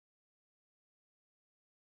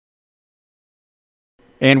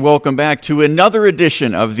And welcome back to another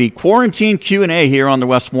edition of the Quarantine Q&A here on the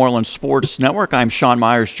Westmoreland Sports Network. I'm Sean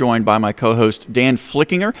Myers, joined by my co-host Dan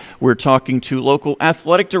Flickinger. We're talking to local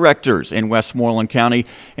athletic directors in Westmoreland County.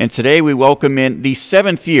 And today we welcome in the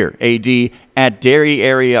 7th-year AD at Derry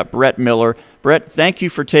area, Brett Miller. Brett, thank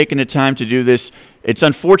you for taking the time to do this. It's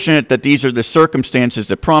unfortunate that these are the circumstances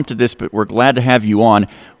that prompted this, but we're glad to have you on.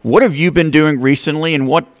 What have you been doing recently, and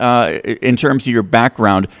what, in terms of your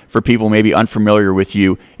background, for people maybe unfamiliar with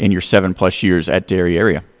you in your 7+ years at Derry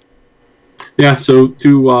area? Yeah, so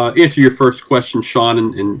to answer your first question, Sean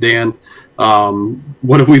and Dan,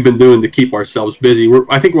 what have we been doing to keep ourselves busy?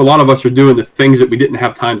 I think a lot of us are doing the things that we didn't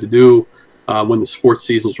have time to do when the sports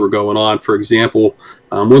seasons were going on. For example,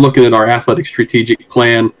 we're looking at our athletic strategic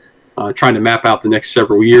plan, trying to map out the next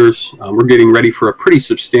several years. We're getting ready for a pretty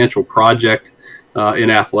substantial project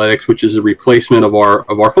in athletics, which is a replacement of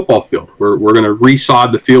our football field. We're going to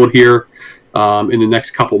resod the field here in the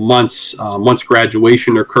next couple months. Once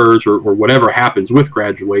graduation occurs or whatever happens with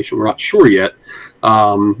graduation, we're not sure yet.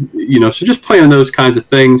 So just planning those kinds of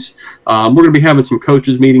things. We're going to be having some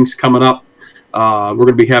coaches meetings coming up. We're going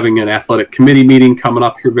to be having an athletic committee meeting coming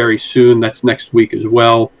up here very soon. That's next week as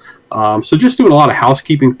well. So just doing a lot of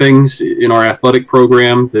housekeeping things in our athletic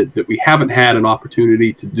program that we haven't had an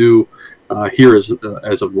opportunity to do here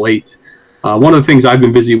as of late. One of the things I've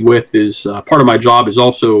been busy with is part of my job is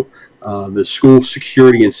also the school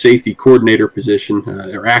security and safety coordinator position,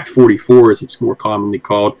 or Act 44 as it's more commonly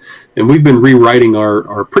called. And we've been rewriting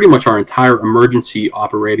our pretty much our entire emergency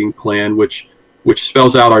operating plan, which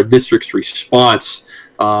spells out our district's response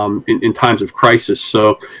in times of crisis.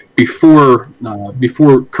 So before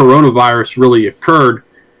coronavirus really occurred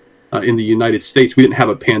in the United States, we didn't have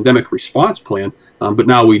a pandemic response plan, but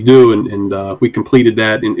now we do, and we completed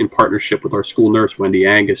that in partnership with our school nurse, Wendy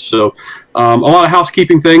Angus. So a lot of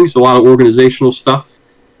housekeeping things, a lot of organizational stuff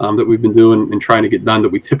that we've been doing and trying to get done that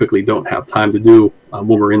we typically don't have time to do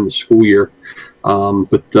when we're in the school year.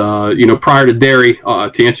 But prior to Derry,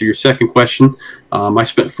 to answer your second question, I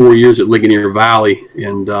spent 4 years at Ligonier Valley,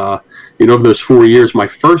 and over those 4 years, my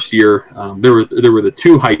first year, there were the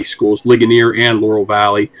two high schools, Ligonier and Laurel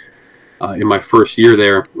Valley, in my first year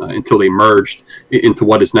there until they merged into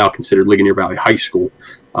what is now considered Ligonier Valley High School.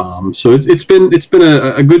 So it's been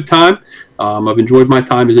a good time. I've enjoyed my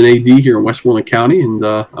time as an AD here in Westmoreland County, and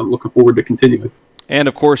I'm looking forward to continuing. And,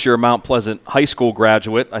 of course, you're a Mount Pleasant High School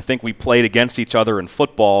graduate. I think we played against each other in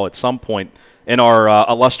football at some point in our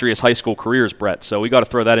illustrious high school careers, Brett. So we got to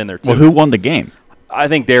throw that in there, too. Well, who won the game? I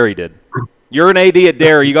think Derry did. You're an AD at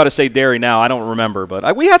Derry. You got to say Derry now. I don't remember,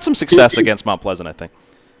 but we had some success against Mount Pleasant, I think.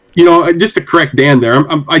 Just to correct Dan there,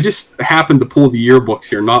 I just happened to pull the yearbooks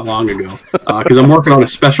here not long ago because I'm working on a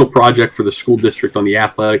special project for the school district on the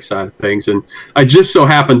athletic side of things, and I just so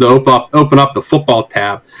happened to open up the football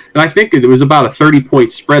tab, and I think it was about a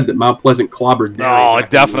 30-point spread that Mount Pleasant clobbered Derry. No, it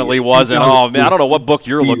definitely wasn't. Oh, man, I don't know what book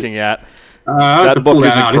you're looking at. That book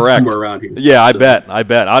isn't correct. Yeah, I bet.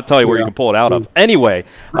 I'll tell you where you can pull it out of. Anyway,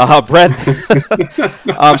 Brett,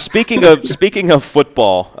 speaking of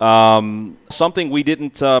football, something we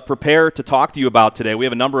didn't prepare to talk to you about today. We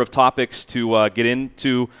have a number of topics to get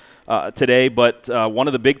into today, but one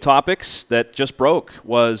of the big topics that just broke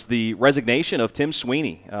was the resignation of Tim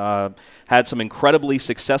Sweeney. Had some incredibly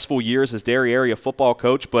successful years as Derry area football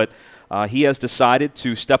coach, but he has decided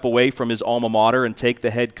to step away from his alma mater and take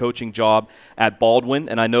the head coaching job at Baldwin.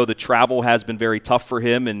 And I know the travel has been very tough for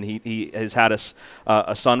him, and he has had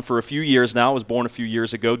a son for a few years now, was born a few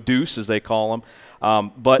years ago, Deuce as they call him.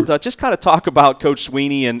 But just kind of talk about Coach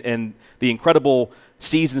Sweeney and the incredible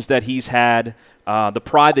seasons that he's had, the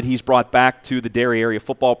pride that he's brought back to the Derry area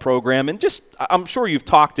football program, and just, I'm sure you've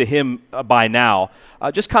talked to him by now,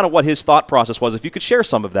 just kind of what his thought process was. If you could share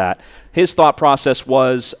some of that. His thought process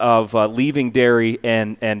was of leaving Derry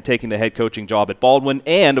and taking the head coaching job at Baldwin,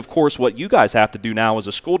 and of course what you guys have to do now as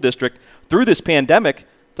a school district through this pandemic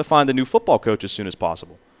to find a new football coach as soon as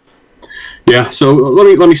possible. Yeah, so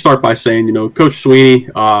let me start by saying, Coach Sweeney,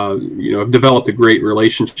 I've developed a great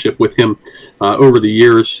relationship with him over the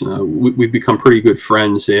years. We've become pretty good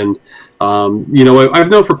friends, and I've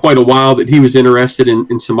known for quite a while that he was interested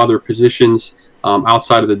in some other positions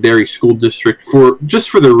outside of the Derry School District for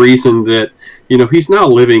the reason that he's now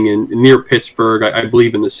living near Pittsburgh, I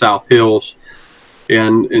believe in the South Hills,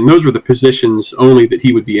 and those were the positions only that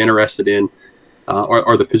he would be interested in.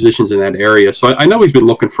 Are the positions in that area. So I know he's been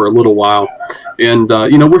looking for a little while, and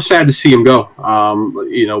we're sad to see him go.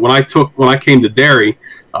 When I came to Derry,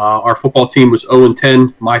 our football team was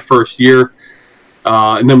 0-10 my first year,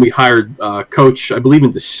 and then we hired Coach, I believe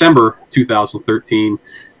in December 2013,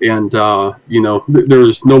 And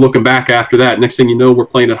there's no looking back after that. Next thing you know, we're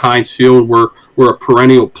playing at Heinz Field. We're a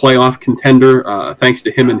perennial playoff contender, thanks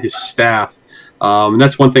to him and his staff. And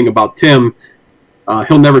that's one thing about Tim.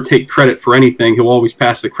 He'll never take credit for anything. He'll always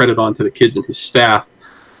pass the credit on to the kids and his staff.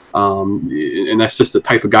 And that's just the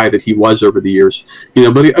type of guy that he was over the years.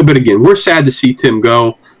 But again, we're sad to see Tim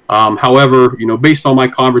go. However, based on my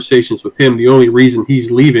conversations with him, the only reason he's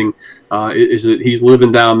leaving is that he's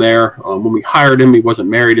living down there. When we hired him, he wasn't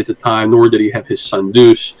married at the time, nor did he have his son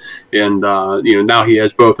Deuce. And now he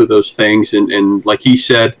has both of those things. And like he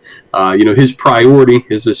said, his priority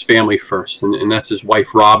is his family first, and that's his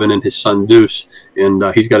wife Robin and his son Deuce. And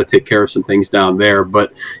he's got to take care of some things down there.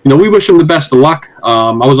 But we wish him the best of luck.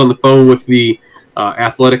 I was on the phone with the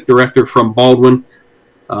athletic director from Baldwin.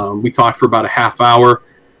 We talked for about a half hour.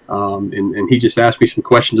 And he just asked me some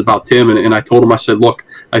questions about Tim, and I told him, I said, look,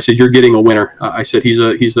 you're getting a winner. I said,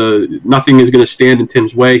 nothing is going to stand in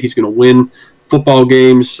Tim's way. He's going to win football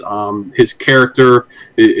games. His character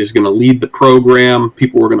is going to lead the program.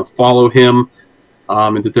 People are going to follow him,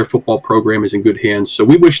 and that their football program is in good hands. So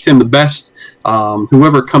we wish Tim the best.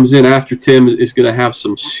 Whoever comes in after Tim is going to have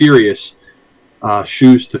some serious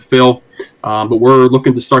shoes to fill. But we're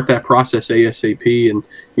looking to start that process ASAP. And,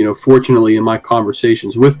 fortunately, in my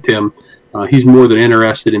conversations with Tim, he's more than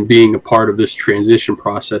interested in being a part of this transition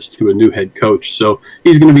process to a new head coach. So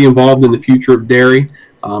he's going to be involved in the future of Derry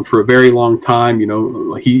for a very long time.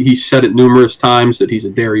 He said it numerous times that he's a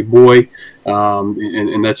Derry boy,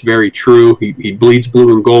 and that's very true. He bleeds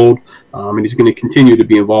blue and gold, and he's going to continue to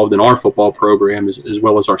be involved in our football program as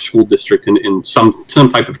well as our school district in some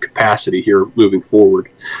type of capacity here moving forward.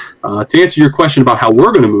 To answer your question about how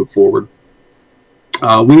we're going to move forward,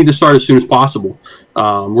 we need to start as soon as possible.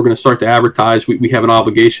 We're going to start to advertise. We have an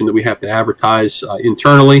obligation that we have to advertise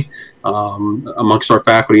internally amongst our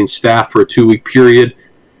faculty and staff for a 2-week period.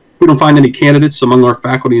 If we don't find any candidates among our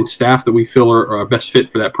faculty and staff that we feel are best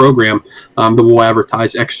fit for that program, then we'll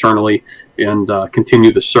advertise externally and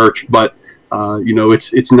continue the search. But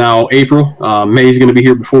it's now April. May is going to be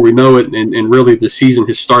here before we know it, and really the season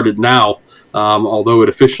has started now. Although it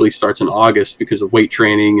officially starts in August because of weight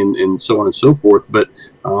training and so on and so forth. But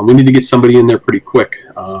we need to get somebody in there pretty quick.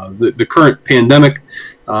 The current pandemic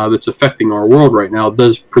that's affecting our world right now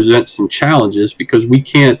does present some challenges because we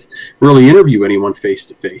can't really interview anyone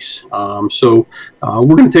face-to-face. So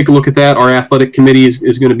we're going to take a look at that. Our athletic committee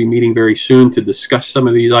is going to be meeting very soon to discuss some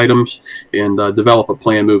of these items and develop a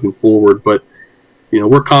plan moving forward. But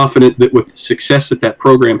we're confident that with the success that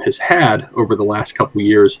program has had over the last couple of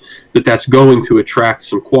years, that's going to attract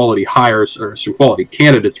some quality hires, or some quality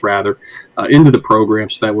candidates rather, into the program,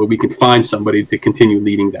 so that way we can find somebody to continue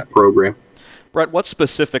leading that program. Brett, what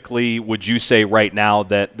specifically would you say right now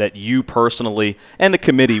that you personally and the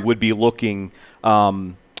committee would be looking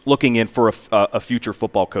in for a future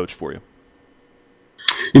football coach for you?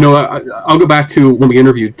 I'll go back to when we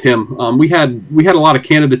interviewed Tim. We had a lot of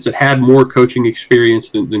candidates that had more coaching experience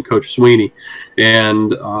than Coach Sweeney,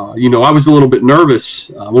 and I was a little bit nervous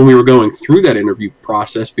when we were going through that interview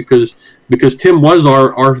process because Tim was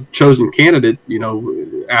our chosen candidate.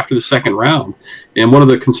 After the second round, and one of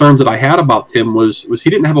the concerns that I had about Tim was he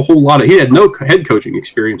didn't have a whole lot of. He had no head coaching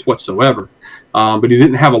experience whatsoever, but he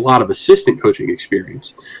didn't have a lot of assistant coaching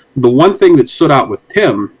experience. The one thing that stood out with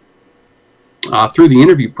Tim through the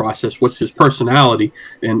interview process was his personality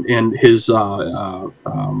and his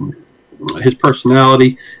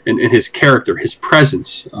personality and his character. His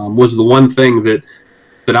presence was the one thing that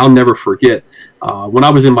I'll never forget. When I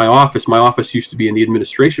was in my office used to be in the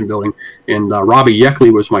administration building, and Robbie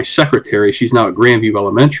Yeckley was my secretary. She's now at Grandview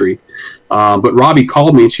Elementary. But Robbie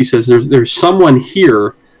called me and she says, there's someone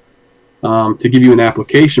here to give you an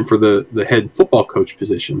application for the head football coach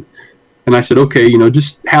position. And I said, okay,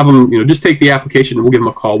 just have them, just take the application and we'll give them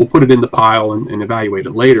a call. We'll put it in the pile and evaluate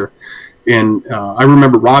it later. And I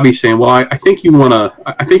remember Robbie saying, well, I think you want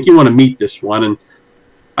to meet this one. And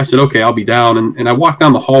I said, okay, I'll be down. And I walked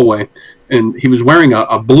down the hallway, and he was wearing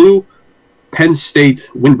a blue Penn State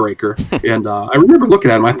windbreaker. And I remember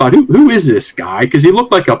looking at him. I thought, who is this guy? Because he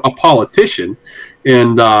looked like a politician.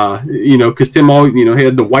 And, because Tim always, he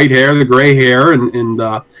had the white hair, the gray hair, and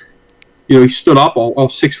he stood up, all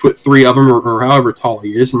 6'3" of him, or however tall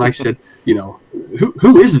he is. And I said,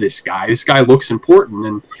 who is this guy? This guy looks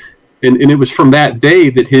important. And it was from that day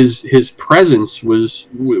that his presence was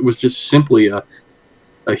just simply a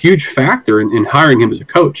huge factor in hiring him as a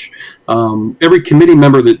coach. Every committee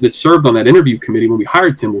member that served on that interview committee when we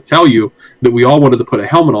hired Tim will tell you that we all wanted to put a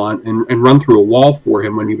helmet on and run through a wall for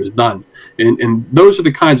him when he was done. And those are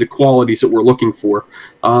the kinds of qualities that we're looking for.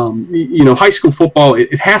 High school football,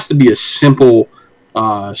 it has to be a simple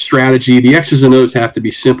strategy. The X's and O's have to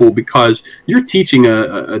be simple because you're teaching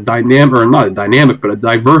a dynamic, or not a dynamic, but a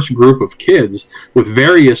diverse group of kids with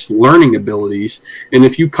various learning abilities. And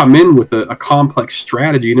if you come in with a complex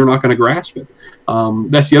strategy, they're not going to grasp it.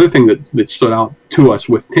 That's the other thing that stood out to us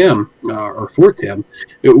with Tim, or for Tim.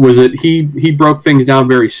 It was that he broke things down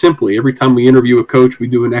very simply. Every time we interview a coach, we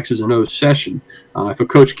do an X's and O's session. If a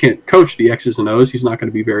coach can't coach the X's and O's, he's not going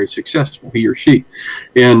to be very successful, he or she.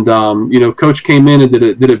 And Coach came in and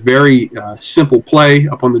did a very simple play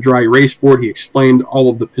up on the dry erase board. He explained all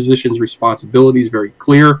of the positions' responsibilities very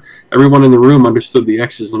clear. Everyone in the room understood the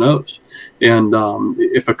X's and O's. And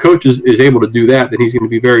if a coach is able to do that, then he's going to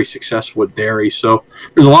be very successful at Derry. So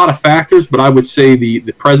there's a lot of factors, but I would say the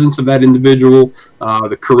presence of that individual,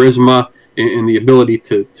 the charisma, and the ability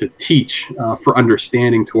to teach for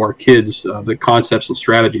understanding to our kids the concepts and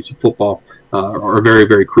strategies of football are very,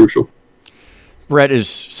 very crucial. Brett, as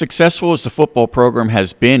successful as the football program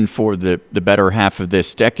has been for the better half of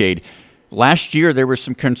this decade, last year there was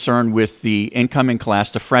some concern with the incoming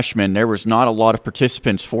class, the freshmen. There was not a lot of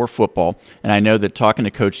participants for football, and I know that talking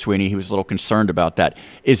to Coach Sweeney, he was a little concerned about that.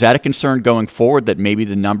 Is that a concern going forward, that maybe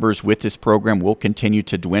the numbers with this program will continue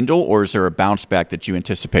to dwindle, or is there a bounce back that you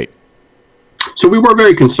anticipate? So we were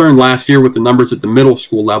very concerned last year with the numbers at the middle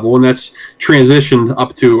school level, and that's transitioned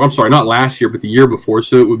up to, I'm sorry, not last year, but the year before,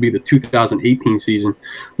 so it would be the 2018 season.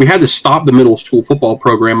 We had to stop the middle school football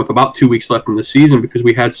program with about 2 weeks left in the season because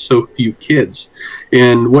we had so few kids.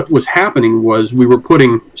 And what was happening was we were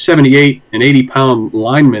putting 78 and 80-pound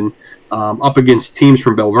linemen up against teams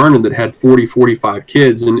from Bell Vernon that had 40, 45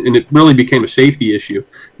 kids, and it really became a safety issue.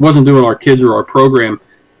 It wasn't doing our kids or our program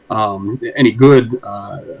any good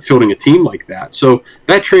fielding a team like that. So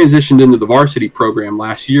that transitioned into the varsity program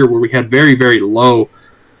last year, where we had very, very low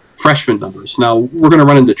freshman numbers. Now we're going to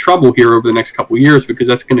run into trouble here over the next couple of years because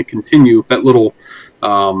that's going to continue. That little,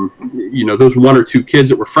 those one or two kids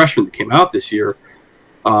that were freshmen that came out this year,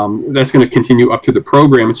 that's going to continue up through the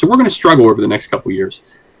program. And so we're going to struggle over the next couple of years.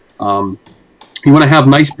 You want to have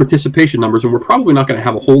nice participation numbers, and we're probably not going to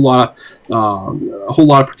have a whole lot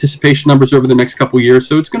of participation numbers over the next couple of years.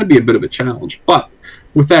 So it's going to be a bit of a challenge. But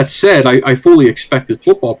with that said, I fully expect this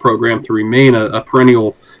football program to remain a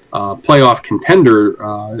perennial playoff contender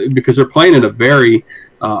because they're playing in a very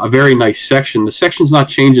nice section. The section's not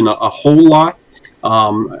changing a whole lot.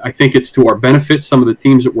 I think it's to our benefit, some of the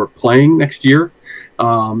teams that we're playing next year.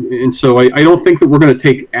 And so I don't think that we're going to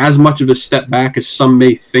take as much of a step back as some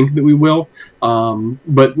may think that we will.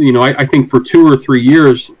 But I think for 2 or 3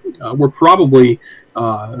 years, we're probably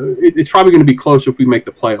it's probably going to be close if we make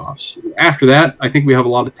the playoffs. After that, I think we have a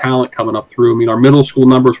lot of talent coming up through. I mean, our middle school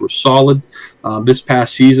numbers were solid this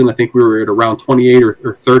past season. I think we were at around 28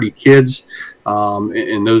 or 30 kids.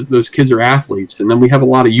 And those kids are athletes. And then we have a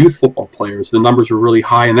lot of youth football players. The numbers are really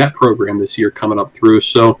high in that program this year coming up through.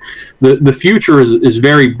 So the future is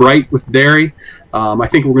very bright with Derry. I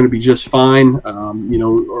think we're going to be just fine,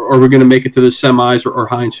 or we're going to make it to the semis or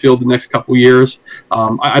Heinz Field the next couple of years.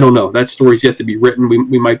 I don't know. That story's yet to be written.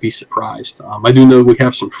 We might be surprised. I do know we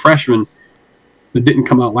have some freshmen that didn't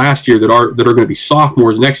come out last year that are going to be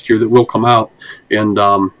sophomores next year that will come out, and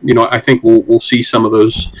I think we'll see some of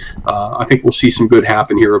those. I think we'll see some good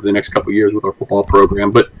happen here over the next couple of years with our football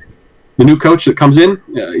program. But the new coach that comes in,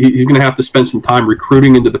 he's going to have to spend some time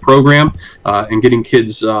recruiting into the program and getting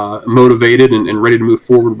kids motivated and ready to move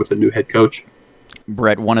forward with a new head coach.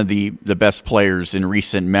 Brett, one of the best players in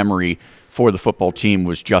recent memory for the football team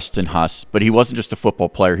was Justin Huss, but he wasn't just a football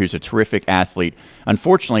player. He was a terrific athlete.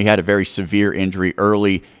 Unfortunately, he had a very severe injury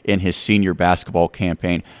early in his senior basketball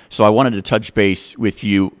campaign. So I wanted to touch base with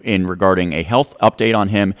you in regarding a health update on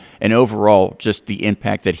him and overall just the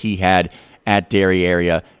impact that he had at Derry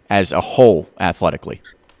area as a whole athletically.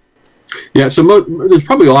 Yeah, so there's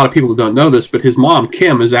probably a lot of people who don't know this, but his mom,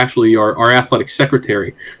 Kim, is actually our athletic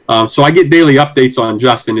secretary. So I get daily updates on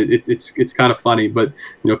Justin. It's kind of funny, but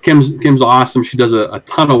Kim's awesome. She does a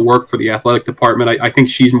ton of work for the athletic department. I think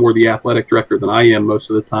she's more the athletic director than I am most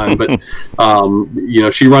of the time, but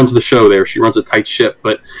she runs the show there. She runs a tight ship.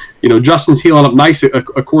 But Justin's healing up nice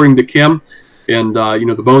according to Kim, and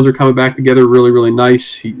the bones are coming back together really, really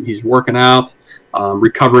nice. He's working out.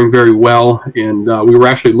 Recovering very well, and we were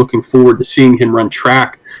actually looking forward to seeing him run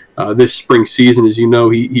track this spring season. As you know,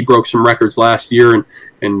 he broke some records last year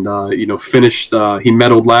and finished. He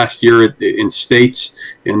medaled last year in states,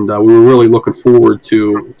 and we were really looking forward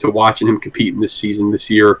to watching him compete in this season this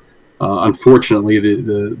year. Unfortunately,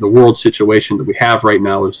 the world situation that we have right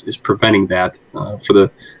now is preventing that for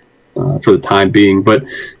the time being. But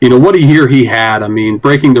what a year he had. I mean,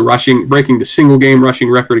 breaking the single game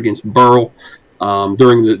rushing record against Burrell.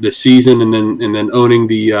 during the season, and then owning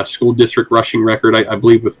the school district rushing record, I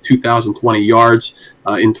believe, with 2,020 yards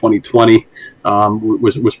in 2020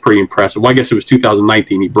 was pretty impressive. Well, I guess it was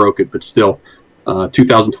 2019 he broke it, but still.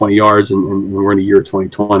 2,020 yards, and we're in the year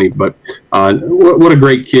 2020. But what a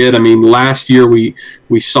great kid! I mean, last year we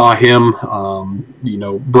saw him,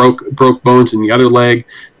 broke bones in the other leg.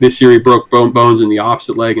 This year he broke bones in the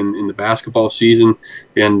opposite leg in the basketball season,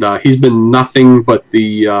 and he's been nothing but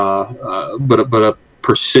a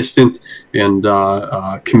persistent and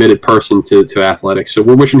committed person to athletics. So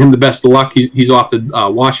we're wishing him the best of luck. He's off to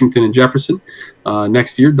Washington and Jefferson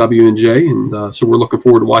next year, W&J, and so we're looking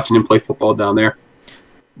forward to watching him play football down there.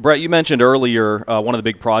 Brett, you mentioned earlier one of the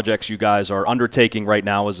big projects you guys are undertaking right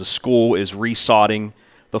now as a school is resodding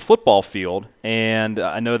the football field, and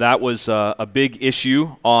I know that was a big issue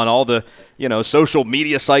on all the social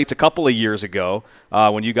media sites a couple of years ago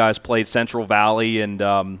when you guys played Central Valley, and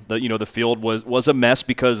the field was a mess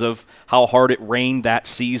because of how hard it rained that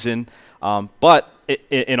season. But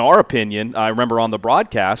in our opinion, I remember on the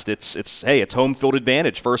broadcast, it's home field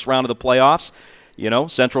advantage, first round of the playoffs.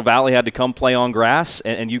 Central Valley had to come play on grass,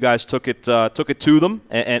 and you guys took it to them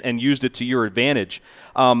and used it to your advantage.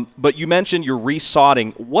 But you mentioned you're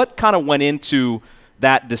resodding. What kind of went into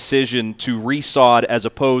that decision to resod as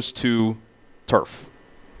opposed to turf?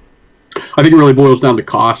 I think it really boils down to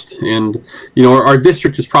cost, and our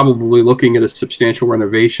district is probably looking at a substantial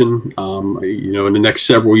renovation, in the next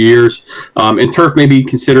several years, and turf may be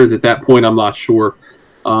considered at that point. I'm not sure,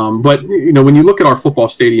 but when you look at our football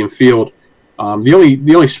stadium field, the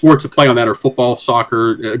only sports that play on that are football,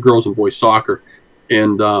 soccer, girls and boys soccer,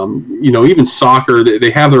 and even soccer.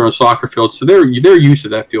 They have their own soccer field, so their use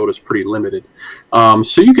of that field is pretty limited.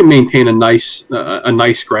 So you can maintain a nice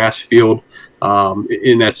grass field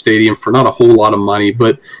in that stadium for not a whole lot of money.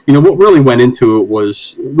 But what really went into it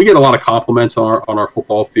was we get a lot of compliments on our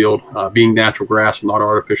football field being natural grass and not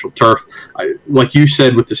artificial turf. Like you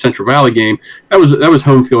said with the Central Valley game, that was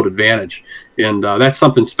home field advantage. And that's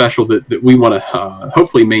something special that we want to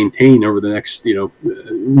hopefully maintain over the next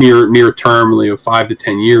near term, 5 to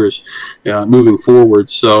 10 years moving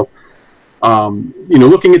forward. So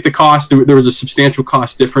looking at the cost, there was a substantial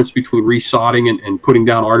cost difference between resodding and putting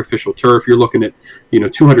down artificial turf. You're looking at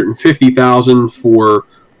 $250,000 for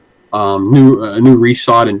new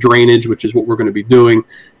resod and drainage, which is what we're going to be doing,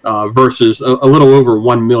 versus a little over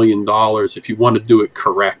 $1 million if you want to do it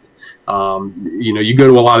correct. You go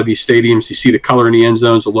to a lot of these stadiums, you see the color in the end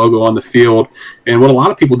zones, the logo on the field, and what a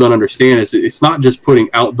lot of people don't understand is it's not just putting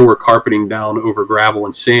outdoor carpeting down over gravel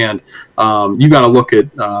and sand. You got to look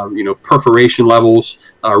at perforation levels,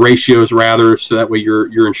 ratios rather, so that way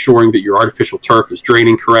you're ensuring that your artificial turf is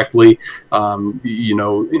draining correctly.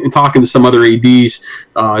 In talking to some other ADs,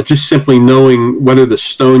 just simply knowing whether the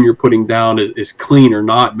stone you're putting down is clean or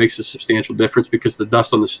not makes a substantial difference, because the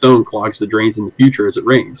dust on the stone clogs the drains in the future as it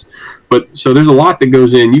rains. But so there's a lot that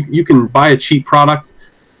goes in. You can buy a cheap product,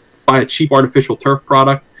 buy a cheap artificial turf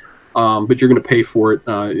product, but you're going to pay for it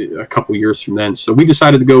a couple years from then. So we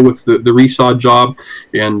decided to go with the resod job,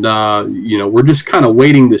 and we're just kind of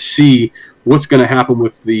waiting to see what's going to happen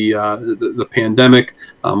with the pandemic,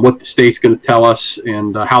 what the state's going to tell us,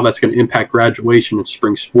 and how that's going to impact graduation and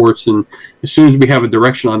spring sports. And as soon as we have a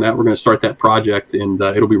direction on that, we're going to start that project, and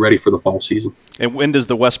it'll be ready for the fall season. And when does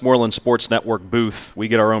the Westmoreland Sports Network booth, we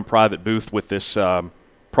get our own private booth with this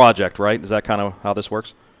project, right? Is that kind of how this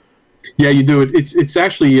works? Yeah, you do. It's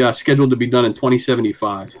actually scheduled to be done in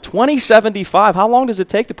 2075. 2075? How long does it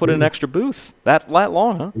take to put in an extra booth? That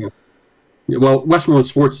long, huh? Yeah. Well, Westmoreland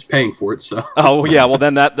Sports is paying for it, so. Oh, yeah. Well,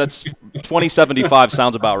 then that's 2075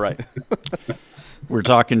 sounds about right. We're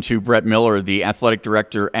talking to Brett Miller, the athletic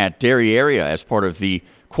director at Derry area, as part of the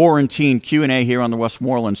Quarantine Q&A here on the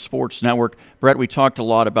Westmoreland Sports Network. Brett, we talked a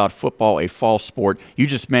lot about football, a fall sport. You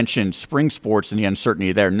just mentioned spring sports and the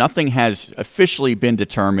uncertainty there. Nothing has officially been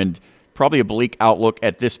determined. Probably a bleak outlook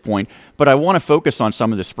at this point, but I want to focus on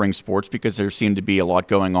some of the spring sports because there seemed to be a lot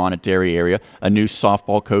going on at Derry area. A new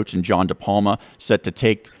softball coach in John DePalma set to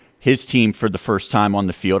take his team for the first time on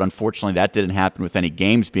the field. Unfortunately, that didn't happen with any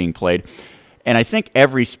games being played. And I think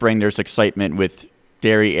every spring there's excitement with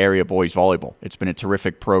Derry area boys volleyball. It's been a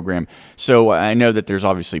terrific program. So I know that there's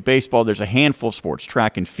obviously baseball. There's a handful of sports,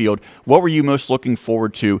 track and field. What were you most looking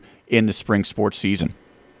forward to in the spring sports season?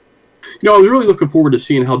 I was really looking forward to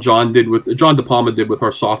seeing how John DePalma did with our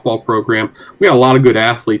softball program. We had a lot of good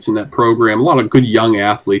athletes in that program, a lot of good young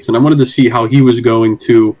athletes, and I wanted to see how he was going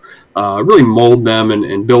to really mold them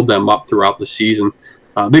and build them up throughout the season.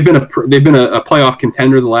 They've been a playoff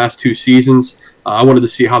contender the last 2 seasons. I wanted to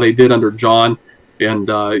see how they did under John. And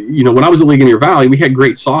when I was at Ligonier Valley, we had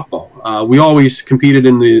great softball. We always competed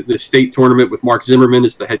in the state tournament with Mark Zimmerman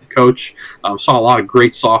as the head coach. Saw a lot of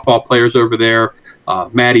great softball players over there.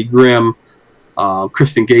 Maddie Grimm,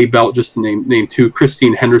 Kristen Gaybelt, just to name two.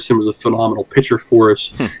 Christine Henderson was a phenomenal pitcher for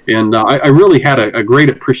us. And I really had a great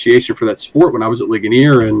appreciation for that sport when I was at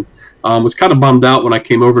Ligonier, and was kind of bummed out when I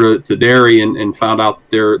came over to Derry and found out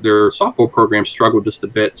that their softball program struggled just a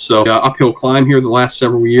bit. So uphill climb here the last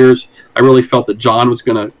several years. I really felt that John was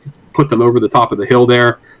going to put them over the top of the hill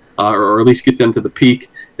there, or at least get them to the peak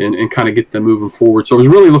and kind of get them moving forward. So I was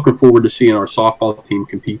really looking forward to seeing our softball team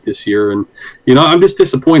compete this year. And, I'm just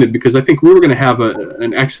disappointed because I think we were going to have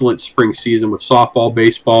an excellent spring season with softball,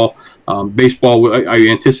 baseball. Baseball, I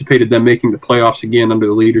anticipated them making the playoffs again under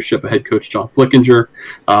the leadership of head coach John Flickinger.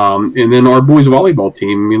 And then our boys volleyball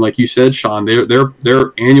team, I mean, like you said, Sean,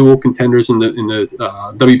 they're annual contenders in the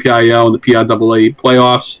WPIL and the PIAA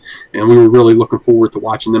playoffs, and we were really looking forward to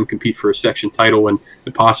watching them compete for a section title and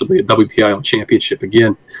possibly a WPIL championship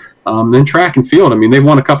again. Then track and field, I mean, they've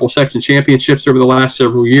won a couple section championships over the last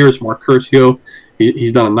several years. Mark Curcio,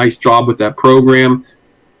 he's done a nice job with that program.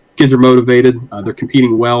 Kids are motivated. They're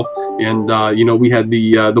competing well. And, we had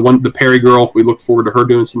the Perry girl. We look forward to her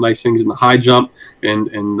doing some nice things in the high jump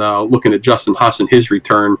and looking at Justin Huss and his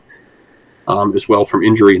return as well from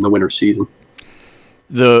injury in the winter season.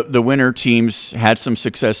 The winter teams had some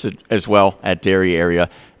success as well at Derry area,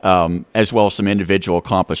 as well as some individual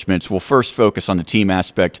accomplishments. We'll first focus on the team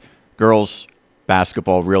aspect. Girls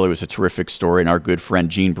basketball really was a terrific story, and our good friend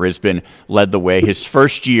Gene Brisbane led the way. His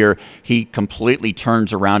first year, he completely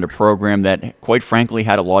turns around a program that, quite frankly,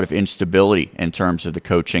 had a lot of instability in terms of the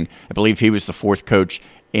coaching. I believe he was the fourth coach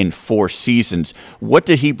in 4 seasons. What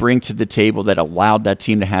did he bring to the table that allowed that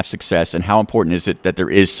team to have success, and how important is it that there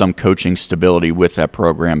is some coaching stability with that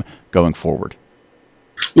program going forward?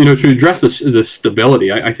 To address the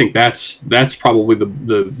stability, I think that's probably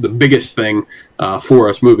the biggest thing for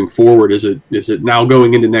us moving forward. Is it now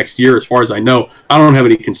going into next year? As far as I know, I don't have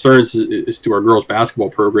any concerns as to our girls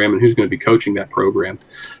basketball program and who's going to be coaching that program.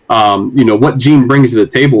 What Gene brings to the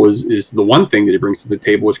table is the one thing that he brings to the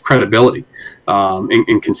table is credibility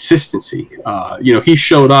and consistency. He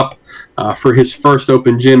showed up for his first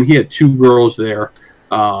open gym. He had 2 girls there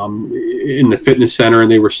in the fitness center,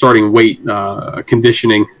 and they were starting weight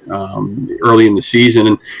conditioning early in the season.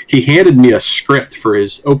 And he handed me a script for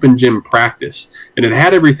his open gym practice, and it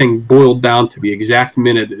had everything boiled down to the exact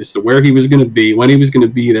minute as to where he was going to be, when he was going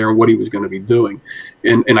to be there, and what he was going to be doing.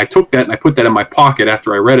 And I took that and I put that in my pocket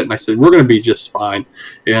after I read it, and I said, we're going to be just fine.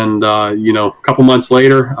 And, a couple months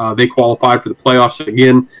later, they qualified for the playoffs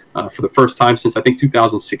again for the first time since, I think,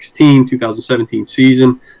 2017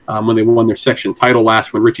 season, when they won their section title last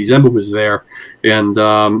when Richie Zemba was there. And,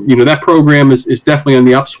 that program is definitely on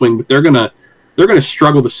the upswing, but they're going to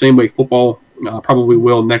struggle the same way football probably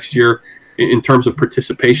will next year in terms of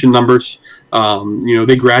participation numbers.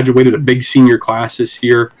 They graduated a big senior class this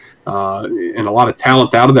year, and a lot of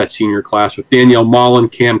talent out of that senior class with Danielle Mullen,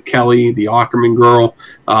 Cam Kelly, the Ackerman girl,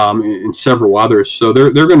 and several others. So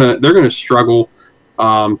they're gonna struggle.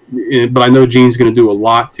 But I know Gene's going to do a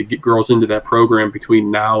lot to get girls into that program between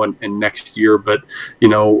now and next year. But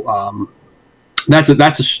that's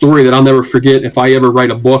a story that I'll never forget. If I ever write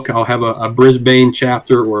a book, I'll have a Brisbane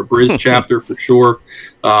chapter or a Briz chapter for sure,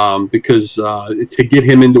 because to get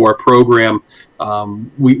him into our program,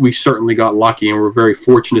 we certainly got lucky, and we're very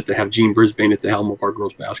fortunate to have Gene Brisbane at the helm of our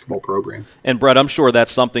girls basketball program. And Brett, I'm sure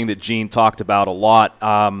that's something that Gene talked about a lot.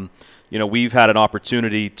 We've had an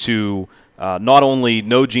opportunity to not only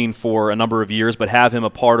know Gene for a number of years, but have him a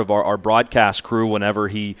part of our broadcast crew whenever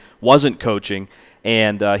he wasn't coaching.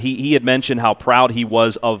 And he had mentioned how proud he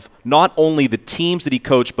was of not only the teams that he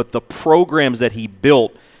coached, but the programs that he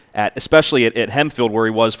built, especially at Hempfield, where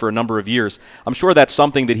he was for a number of years. I'm sure that's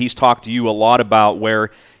something that he's talked to you a lot about, where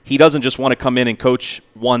he doesn't just want to come in and coach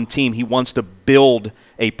one team. He wants to build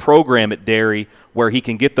a program at Derry where he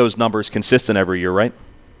can get those numbers consistent every year, right?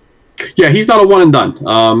 Yeah, he's not a one and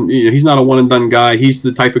done. He's not a one and done guy. He's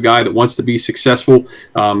the type of guy that wants to be successful.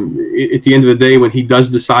 At the end of the day, when he does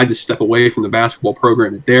decide to step away from the basketball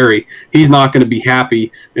program at Derry, he's not going to be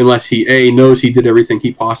happy unless he knows he did everything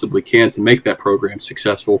he possibly can to make that program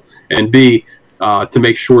successful, and B, to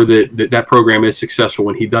make sure that program is successful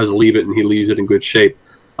when he does leave it, and he leaves it in good shape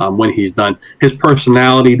when he's done. His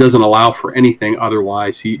personality doesn't allow for anything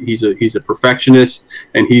otherwise. He's a perfectionist,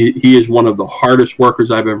 and he is one of the hardest workers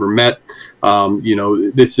I've ever met.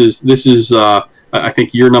 This is I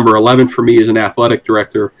think year number 11 for me as an athletic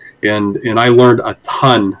director, and I learned a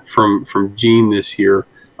ton from Gene this year.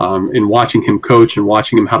 In watching him coach and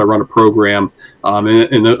watching him how to run a program,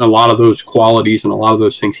 and a lot of those qualities and a lot of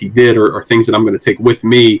those things he did are things that I'm going to take with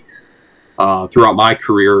me throughout my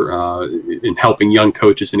career in helping young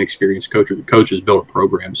coaches and experienced coaches build a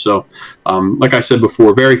program. So, like I said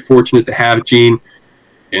before, very fortunate to have Gene,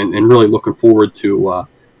 and really looking forward to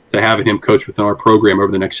having him coach within our program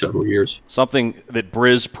over the next several years. Something that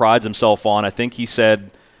Briz prides himself on, I think he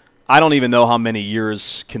said, I don't even know how many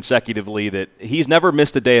years consecutively, that he's never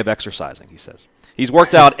missed a day of exercising, he says. He's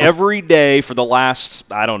worked out every day for the last,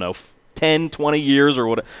 10, 20 years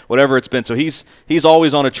or whatever it's been. So he's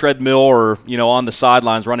always on a treadmill or, on the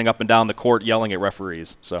sidelines running up and down the court yelling at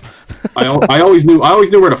referees. So I always knew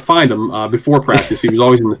where to find him before practice. He was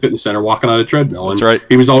always in the fitness center walking on a treadmill. That's right.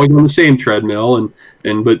 He was always on the same treadmill.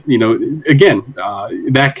 But again,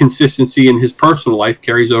 that consistency in his personal life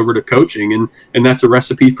carries over to coaching, and that's a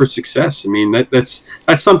recipe for success. I mean, that's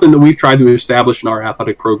something that we've tried to establish in our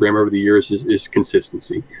athletic program over the years is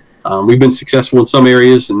consistency. We've been successful in some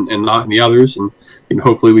areas and not in the others, and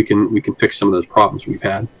hopefully we can fix some of those problems we've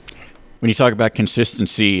had. When you talk about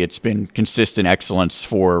consistency, it's been consistent excellence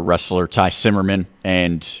for wrestler Ty Zimmerman,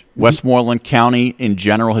 and Westmoreland County in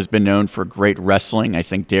general has been known for great wrestling. I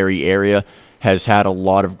think Derry area has had a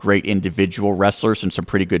lot of great individual wrestlers and some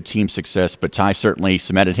pretty good team success, but Ty certainly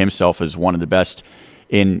cemented himself as one of the best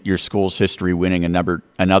in your school's history, winning another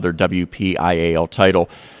WPIAL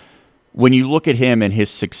title. When you look at him and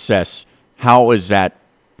his success, how is that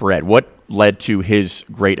bred? What led to his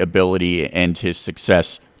great ability and his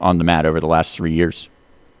success on the mat over the last 3 years?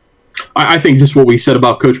 I think just what we said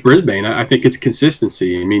about Coach Brisbane. I think it's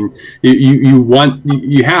consistency. I mean,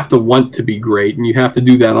 you have to want to be great, and you have to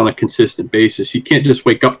do that on a consistent basis. You can't just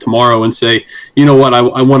wake up tomorrow and say, you know what, I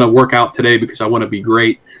want to work out today because I want to be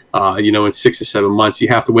great. In 6 or 7 months, you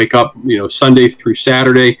have to wake up, Sunday through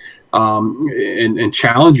Saturday, and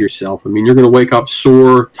challenge yourself. I mean, you're going to wake up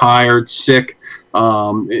sore, tired, sick,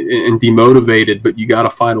 and demotivated, but you got to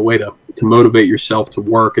find a way to motivate yourself to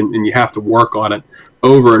work, and you have to work on it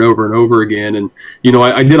over and over and over again. And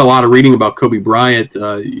I did a lot of reading about Kobe Bryant,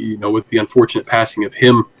 with the unfortunate passing of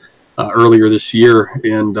him earlier this year,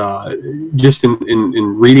 and just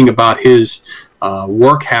in reading about his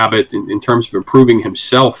work habit in terms of improving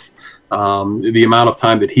himself. The amount of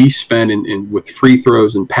time that he spent with free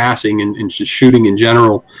throws and passing and just shooting in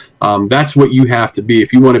general, that's what you have to be.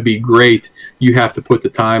 If you want to be great, you have to put the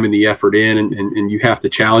time and the effort in, and you have to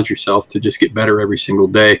challenge yourself to just get better every single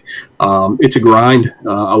day. It's a grind.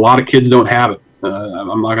 A lot of kids don't have it.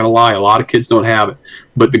 I'm not going to lie. A lot of kids don't have it.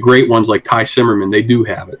 But the great ones like Ty Zimmerman, they do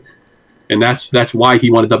have it. And that's why he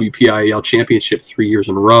won a WPIAL championship 3 years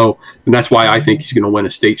in a row. And that's why I think he's going to win a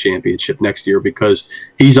state championship next year, because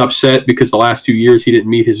he's upset because the last 2 years he didn't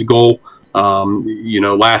meet his goal.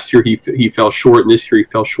 Last year he fell short, and this year he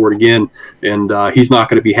fell short again. And he's not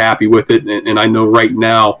going to be happy with it. And I know right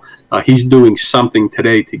now he's doing something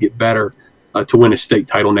today to get better to win a state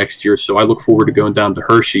title next year. So I look forward to going down to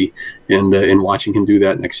Hershey and watching him do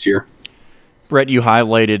that next year. Brett, you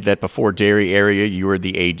highlighted that before Derry area, you were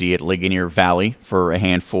the AD at Ligonier Valley for a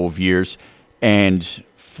handful of years. And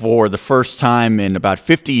for the first time in about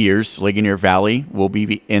 50 years, Ligonier Valley will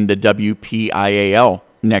be in the WPIAL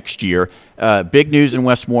next year. Big news in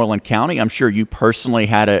Westmoreland County. I'm sure you personally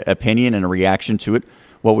had an opinion and a reaction to it.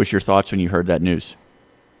 What was your thoughts when you heard that news?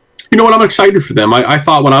 You know what? I'm excited for them. I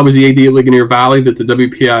thought when I was the AD at Ligonier Valley that the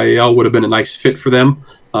WPIAL would have been a nice fit for them.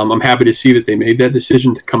 I'm happy to see that they made that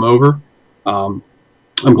decision to come over.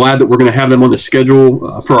 I'm glad that we're going to have them on the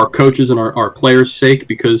schedule for our coaches and our players' sake,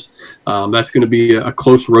 because that's going to be a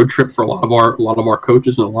close road trip for a lot of our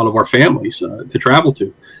coaches and a lot of our families to travel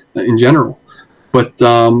to in general. But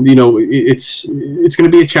it's going to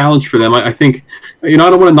be a challenge for them. I think I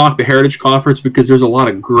don't want to knock the Heritage Conference, because there's a lot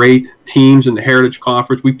of great teams in the Heritage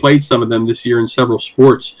Conference. We played some of them this year in several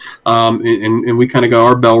sports, and we kind of got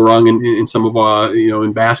our bell rung in some of our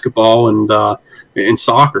in basketball and in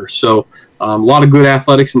soccer. So. A lot of good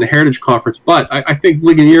athletics in the Heritage Conference, but I think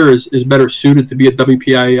Ligonier is better suited to be a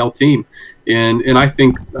WPIAL team, and I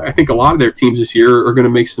think a lot of their teams this year are going to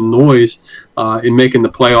make some noise in making the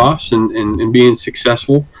playoffs and being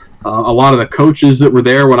successful. A lot of the coaches that were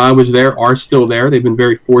there when I was there are still there. They've been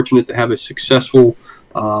very fortunate to have a successful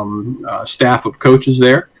staff of coaches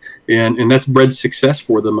there. And that's bred success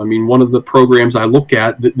for them. I mean, one of the programs I look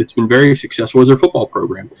at that's been very successful is their football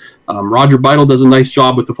program. Roger Beidel does a nice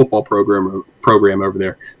job with the football program over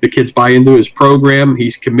there. The kids buy into his program.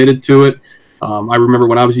 He's committed to it. I remember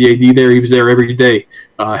when I was the AD there, he was there every day,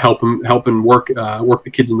 helping work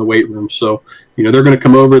the kids in the weight room. So, they're going to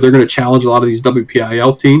come over. They're going to challenge a lot of these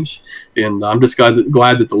WPIAL teams. And I'm just glad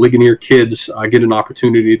that the Ligonier kids get an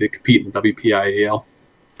opportunity to compete in the WPIAL.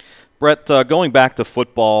 Brett, going back to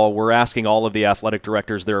football, we're asking all of the athletic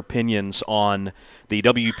directors their opinions on the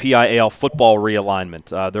WPIAL football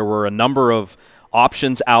realignment. There were a number of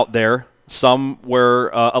options out there. Some were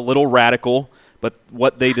a little radical, but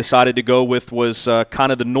what they decided to go with was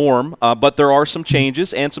kind of the norm. But there are some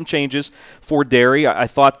changes, and some changes for Derry. I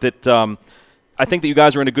thought that I think that you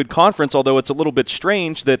guys are in a good conference, although it's a little bit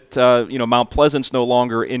strange that Mount Pleasant's no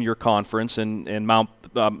longer in your conference, and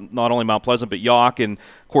not only Mount Pleasant but York, and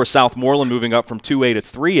of course Southmoreland moving up from 2A to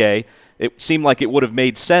 3A. It seemed like it would have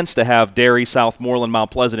made sense to have Derry, Southmoreland,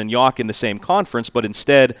 Mount Pleasant, and York in the same conference, but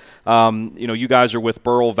instead, you guys are with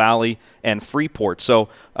Burrell Valley and Freeport. So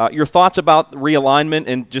your thoughts about realignment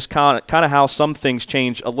and just kind of how some things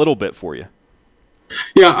change a little bit for you?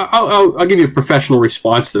 Yeah, I'll give you a professional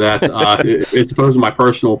response to that. It's opposed to my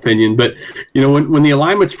personal opinion, but when the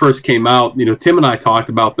alignments first came out, Tim and I talked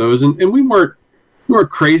about those, and we weren't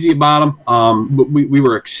crazy about them, but we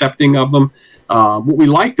were accepting of them. What we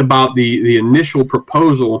liked about the initial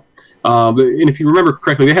proposal, and if you remember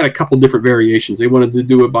correctly, they had a couple different variations. They wanted to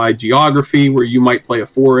do it by geography, where you might play a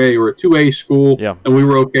 4A or a 2A school, and we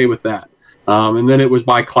were okay with that. And then it was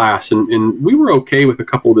by class, and we were okay with a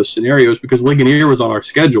couple of the scenarios because Ligonier was on our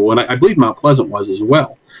schedule, and I believe Mount Pleasant was as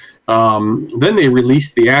well. Then they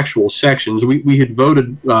released the actual sections. We had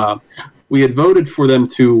voted for them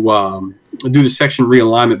to do the section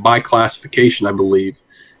realignment by classification, I believe.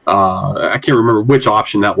 I can't remember which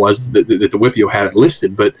option that was that the WIPIO had it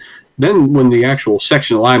listed, but then when the actual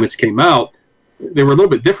section alignments came out, they were a little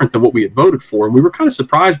bit different than what we had voted for, and we were kind of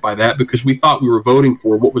surprised by that because we thought we were voting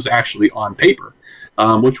for what was actually on paper,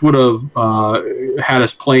 which would have had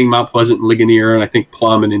us playing Mount Pleasant and Ligonier, and I think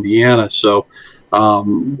Plum and Indiana. So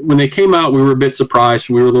when they came out, we were a bit surprised.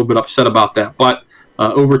 We were a little bit upset about that, but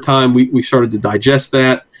over time we started to digest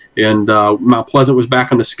that, and Mount Pleasant was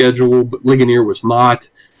back on the schedule, but Ligonier was not.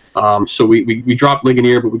 So we dropped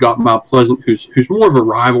Ligonier, but we got Mount Pleasant, who's more of a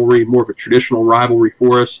rivalry, more of a traditional rivalry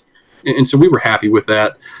for us. And so we were happy with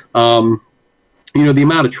that. The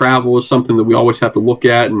amount of travel is something that we always have to look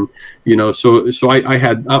at. And,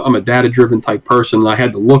 I'm a data-driven type person, and I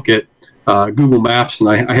had to look at Google Maps, and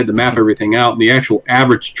I had to map everything out. And the actual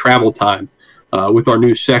average travel time with our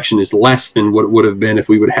new section is less than what it would have been if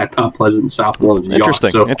we would have had Mount Pleasant and Southmoreland.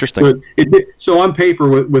 Interesting. So on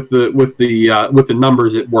paper, with the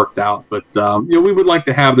numbers, it worked out. But we would like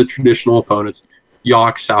to have the traditional opponents: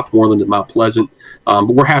 York, Southmoreland, and Mount Pleasant. But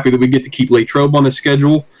we're happy that we get to keep Latrobe on the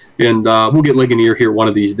schedule, and we'll get Ligonier here one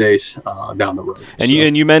of these days down the road. And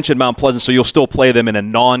you mentioned Mount Pleasant, so you'll still play them in a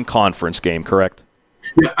non-conference game, correct?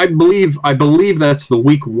 Yeah, I believe that's the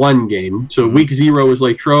week 1 game. So week 0 is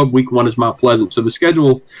Latrobe, week 1 is Mount Pleasant. So the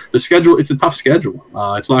schedule, it's a tough schedule.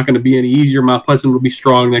 It's not going to be any easier. Mount Pleasant will be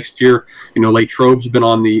strong next year. Latrobe's been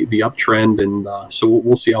on the uptrend, and so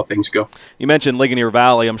we'll see how things go. You mentioned Ligonier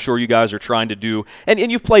Valley. I'm sure you guys are trying to do,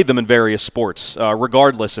 and you've played them in various sports,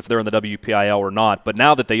 regardless if they're in the WPIL or not. But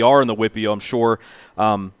now that they are in the WIPIO, I'm sure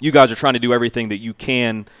you guys are trying to do everything that you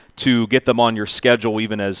can to get them on your schedule,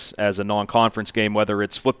 even as a non-conference game, whether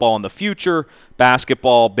it's football in the future,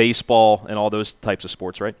 basketball, baseball, and all those types of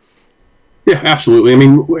sports, right? Yeah, absolutely. I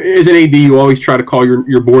mean, as an AD, you always try to call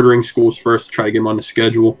your bordering schools first to try to get them on the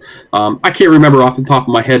schedule. I can't remember off the top of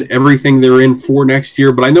my head everything they're in for next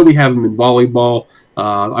year, but I know we have them in volleyball,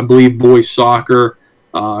 I believe boys soccer,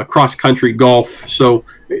 cross-country, golf. So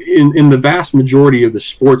in the vast majority of the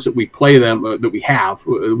sports that we play them, that we have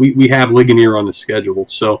Ligonier on the schedule.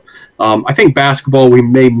 So I think basketball, we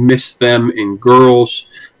may miss them in girls,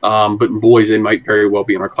 but in boys, they might very well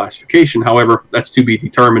be in our classification. However, that's to be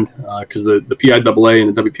determined because the PIAA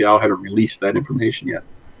and the WPIAL haven't released that information yet.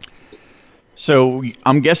 So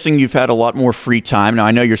I'm guessing you've had a lot more free time. Now,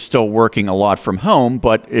 I know you're still working a lot from home,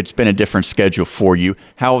 but it's been a different schedule for you.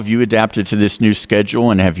 How have you adapted to this new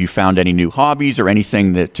schedule, and have you found any new hobbies or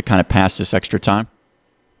anything to kind of pass this extra time?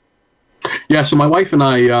 Yeah, so my wife and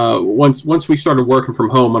I, once we started working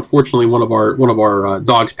from home, unfortunately, one of our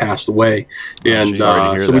dogs passed away, and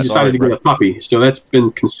so we decided to get a puppy. So that's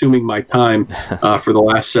been consuming my time for the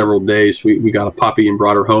last several days. We got a puppy and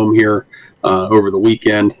brought her home here over the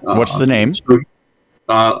weekend. What's the name?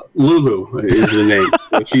 Lulu is the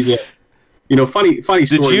name. She's a funny story.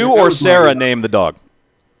 Did you or Sarah name the dog?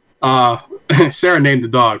 Sarah named the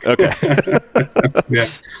dog. Okay.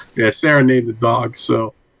 yeah, Sarah named the dog.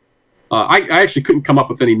 So. I actually couldn't come up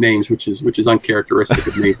with any names, which is uncharacteristic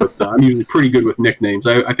of me. But I'm usually pretty good with nicknames.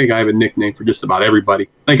 I think I have a nickname for just about everybody.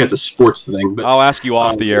 I think that's a sports thing. But I'll ask you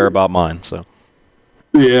off the air about mine. So.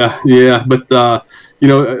 Yeah. But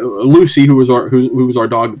Lucy, who was our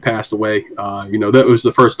dog that passed away. That was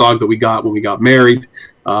the first dog that we got when we got married.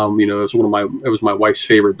 It was my wife's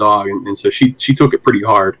favorite dog, and so she took it pretty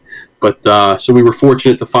hard. But so we were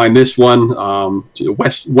fortunate to find this one,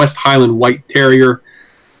 West Highland White Terrier.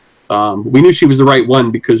 We knew she was the right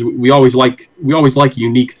one because we always like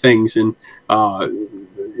unique things, and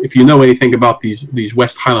if you know anything about these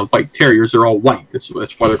West Highland White Terriers, they're all white. That's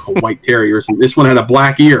why they're called White Terriers. And this one had a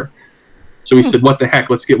black ear, so we said, "What the heck?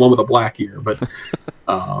 Let's get one with a black ear." But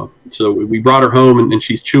so we brought her home, and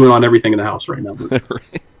she's chewing on everything in the house right now.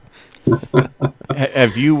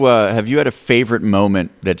 Have you had a favorite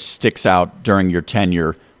moment that sticks out during your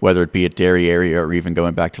tenure, whether it be at Derry area or even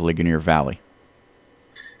going back to Ligonier Valley?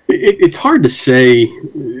 It's hard to say.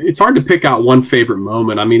 It's hard to pick out one favorite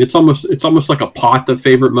moment. I mean, it's almost like a pot of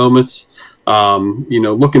favorite moments.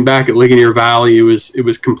 Looking back at Ligonier Valley, it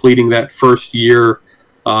was completing that first year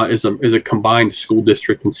as a combined school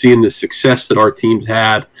district and seeing the success that our teams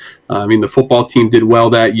had. I mean, the football team did well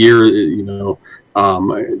that year.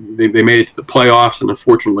 They made it to the playoffs and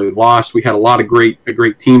unfortunately lost. We had a lot of great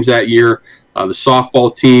teams that year. The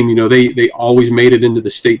softball team, they always made it into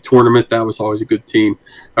the state tournament. That was always a good team,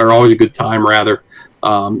 or always a good time, rather.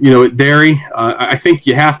 At Derry, I think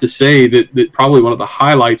you have to say that probably one of the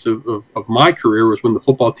highlights of my career was when the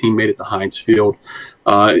football team made it to Heinz Field.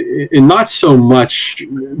 And not so much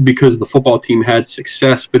because the football team had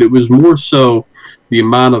success, but it was more so the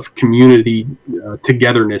amount of community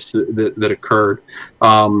togetherness that occurred.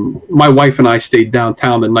 My wife and I stayed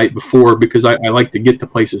downtown the night before because I like to get to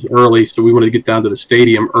places early, so we wanted to get down to the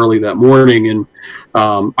stadium early that morning, and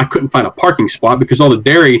I couldn't find a parking spot because all the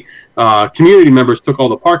Derry community members took all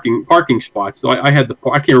the parking spots. So I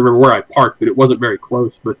can't remember where I parked, but it wasn't very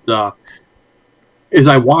close. But as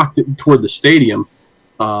I walked toward the stadium,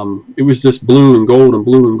 it was just blue and gold and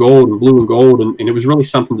blue and gold and blue and gold, and it was really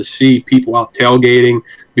something to see people out tailgating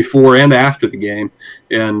before and after the game,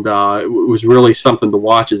 and it was really something to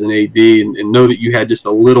watch as an AD and know that you had just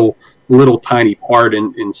a little tiny part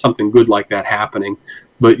in something good like that happening.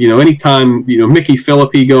 But anytime Mickey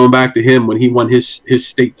Philippi, going back to him when he won his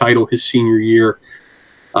state title his senior year,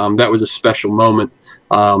 that was a special moment.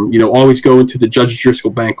 Always going to the Judge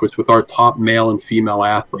Driscoll banquets with our top male and female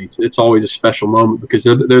athletes. It's always a special moment because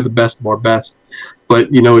they're the best of our best. But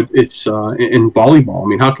it's in volleyball. I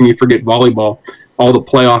mean, how can you forget volleyball? All the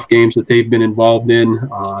playoff games that they've been involved in.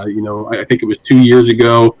 I think it was 2 years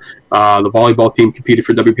ago. The volleyball team competed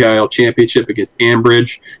for WPIL championship against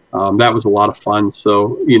Ambridge. That was a lot of fun.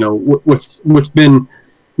 So what's been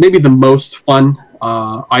maybe the most fun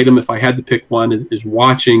item, if I had to pick one, is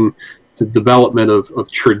watching the development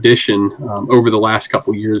of tradition over the last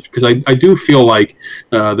couple of years, because I do feel like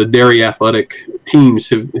the Derry athletic teams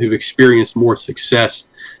have experienced more success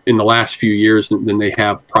in the last few years than they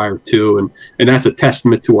have prior to, and that's a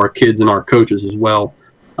testament to our kids and our coaches as well,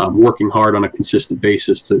 working hard on a consistent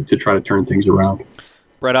basis to try to turn things around.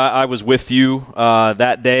 Brett, I was with you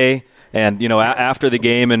that day. And, after the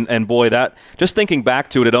game, and boy, that just thinking back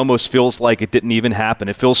to it, it almost feels like it didn't even happen.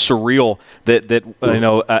 It feels surreal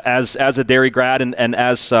that as a Derry grad and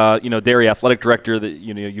as, Derry athletic director, that,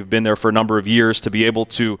 you've been there for a number of years, to be able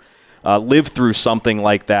to live through something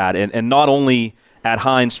like that. And not only at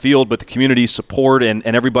Heinz Field, but the community support and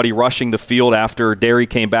everybody rushing the field after Derry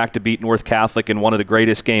came back to beat North Catholic in one of the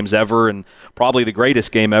greatest games ever, and probably the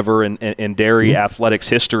greatest game ever in Derry athletics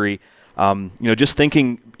history. Just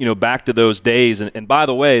thinking, back to those days, and by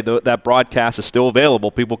the way, that broadcast is still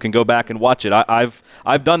available. People can go back and watch it.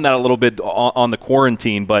 I've done that a little bit on the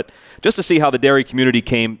quarantine, but just to see how the Derry community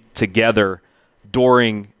came together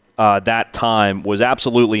during that time was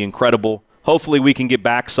absolutely incredible. Hopefully we can get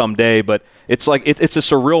back someday, but it's like it's a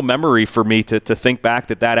surreal memory for me to think back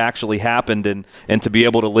that actually happened, and to be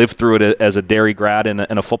able to live through it as a Derry grad and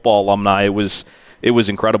a football alumni. It was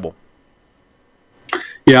incredible.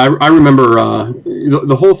 Yeah, I remember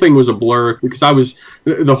the whole thing was a blur because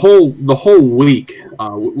the whole week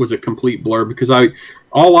was a complete blur because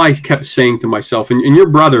all I kept saying to myself, and your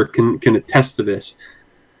brother can attest to this,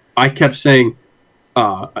 I kept saying,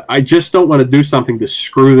 I just don't want to do something to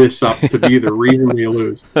screw this up to be the reason we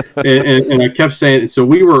lose, and I kept saying it. So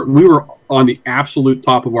we were on the absolute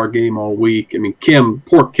top of our game all week. I mean,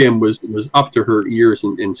 poor Kim was up to her ears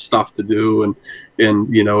in stuff to do, and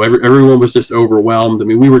everyone was just overwhelmed. I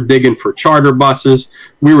mean, we were digging for charter buses.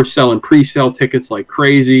 We were selling pre-sale tickets like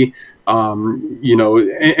crazy.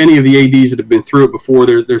 Any of the ADs that have been through it before,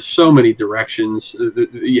 there's so many directions that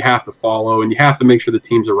you have to follow, and you have to make sure the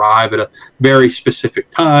teams arrive at a very specific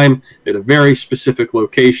time, at a very specific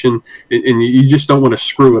location, and you just don't want to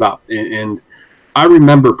screw it up. And I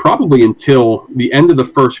remember probably until the end of the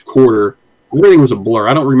first quarter, everything was a blur.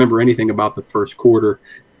 I don't remember anything about the first quarter.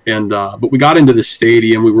 And but we got into the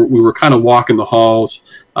stadium. We were kind of walking the halls.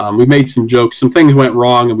 We made some jokes. Some things went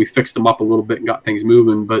wrong, and we fixed them up a little bit and got things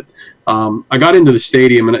moving. But I got into the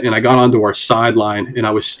stadium, and I got onto our sideline, and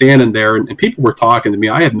I was standing there, and people were talking to me.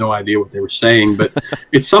 I had no idea what they were saying, but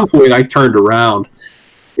at some point I turned around,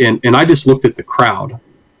 and I just looked at the crowd.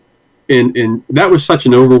 And that was such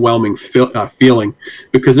an overwhelming feeling,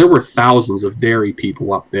 because there were thousands of Derry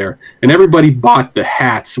people up there, and everybody bought the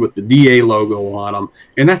hats with the DA logo on them,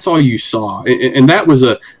 and that's all you saw. And that was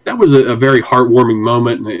a very heartwarming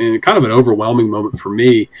moment, and kind of an overwhelming moment for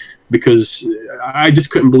me, because I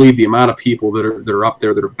just couldn't believe the amount of people that are up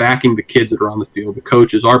there, that are backing the kids that are on the field, the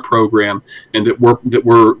coaches, our program, and that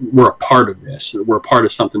we're a part of this. That we're a part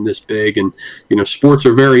of something this big. And sports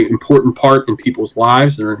are a very important part in people's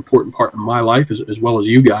lives. They're an important part in my life as well as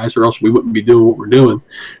you guys, or else we wouldn't be doing what we're doing.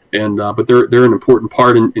 And but they're an important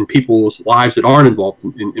part in people's lives that aren't involved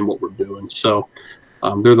in what we're doing. So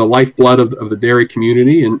they're the lifeblood of the Derry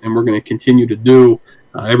community, and we're going to continue to do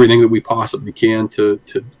everything that we possibly can to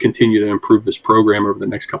continue to improve this program over the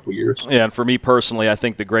next couple of years. Yeah, and for me personally, I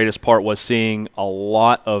think the greatest part was seeing a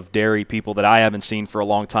lot of Derry people that I haven't seen for a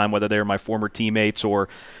long time, whether they're my former teammates or,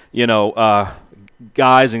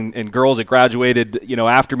 guys and girls that graduated,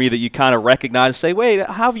 after me that you kind of recognize and say, wait,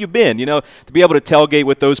 how have you been? To be able to tailgate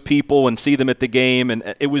with those people and see them at the game. And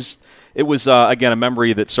it was again, a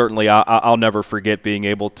memory that certainly I'll never forget, being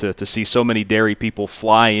able to see so many Derry people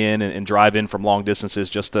fly in and drive in from long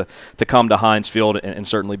distances just to come to Heinz Field and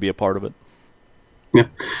certainly be a part of it. Yeah.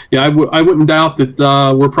 I wouldn't doubt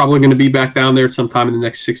that we're probably going to be back down there sometime in the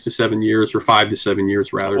next 6 to 7 years, or 5 to 7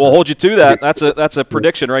 years rather. We'll hold you to that. That's a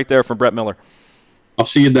prediction right there from Brett Miller. I'll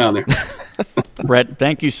see you down there. Brett,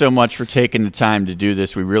 thank you so much for taking the time to do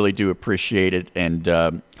this. We really do appreciate it.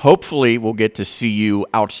 And hopefully we'll get to see you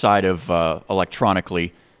outside of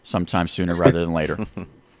electronically sometime sooner rather than later.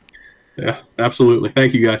 Yeah, absolutely.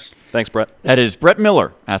 Thank you, guys. Thanks, Brett. That is Brett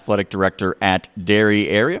Miller, Athletic Director at Derry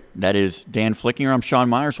Area. That is Dan Flickinger. I'm Sean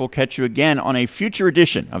Myers. We'll catch you again on a future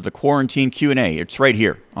edition of the Quarantine Q&A. It's right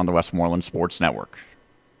here on the Westmoreland Sports Network.